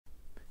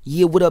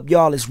Yeah, what up,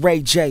 y'all? It's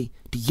Ray J.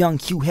 The young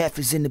Q Hef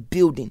is in the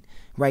building.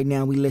 Right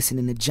now, we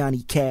listening to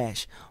Jonnee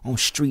Kash on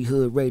Street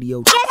Hood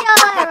Radio.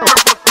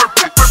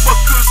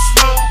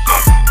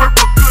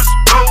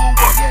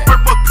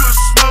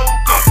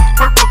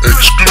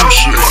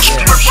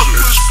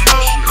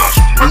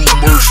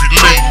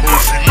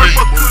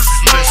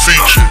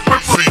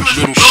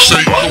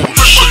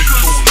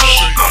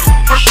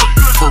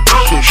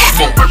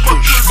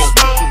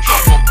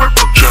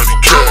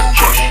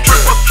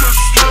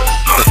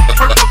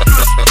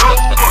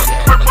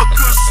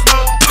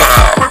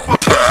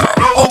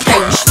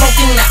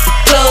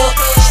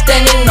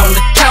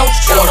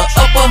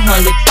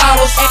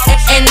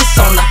 And it's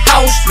on the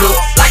house, look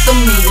like $1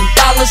 million.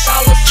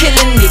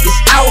 Killing niggas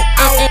out,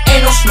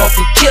 ain't no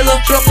smoking killer.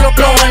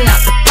 Blowing out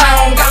the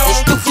pound, got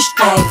this stupid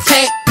strong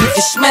tank. You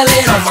can smell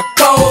it on my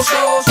clothes.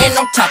 And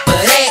on top of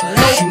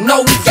that, you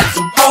know we got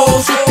some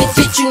hoes.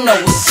 Bitch, you know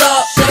what's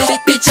up.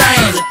 Bitch, I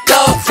ain't a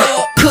dog.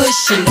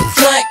 Kush in the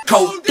blunt,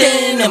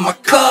 codeine in my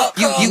cup.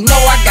 You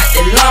know I got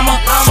that llama,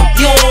 so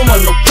you don't want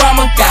no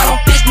drama. Got a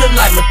bitch look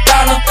like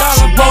Madonna,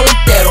 she rollin'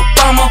 that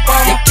Obama.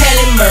 They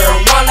Cali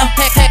marijuana,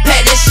 pack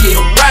that shit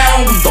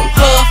around. We gon'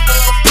 huff,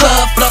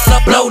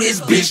 puff, blow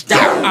this bitch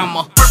down. I'm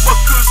a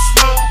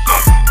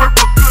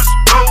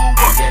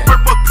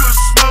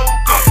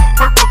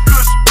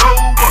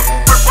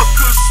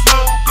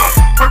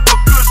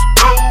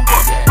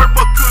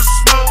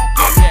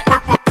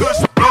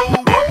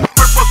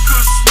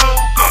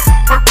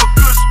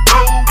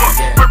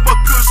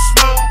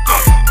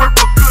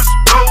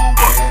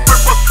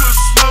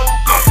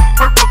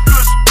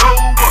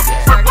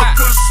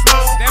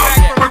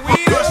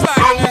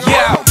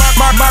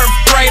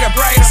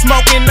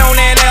smoking on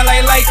that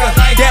LA Laker.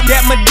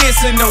 That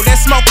medicinal,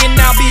 that smoking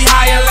now be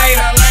higher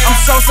later. I'm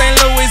so St.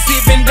 Louis,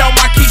 even though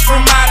my keys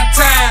from out of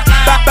town.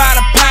 By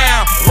the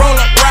pound, roll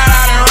up, ride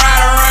out and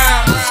ride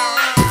around.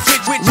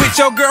 With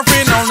your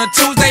girlfriend on a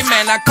Tuesday,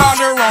 man, I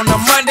called her on a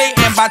Monday.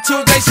 And by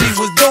Tuesday, she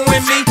was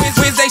doing me.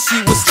 Wednesday, she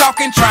was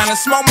stalking, trying to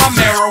smoke my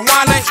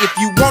marijuana. If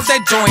you want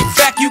that joint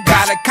back, you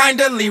gotta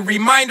kindly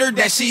remind her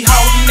that she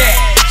holding that.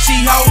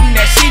 She holding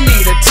that, she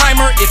need a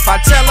timer. If I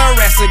tell her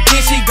ass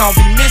again, she gon'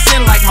 be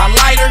missing like my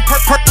lighter.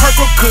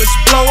 Purple Kush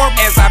blower.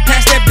 As I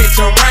pass that bitch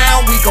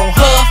around, we gon'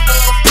 huff,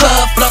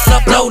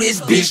 puff, blow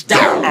this bitch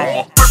down.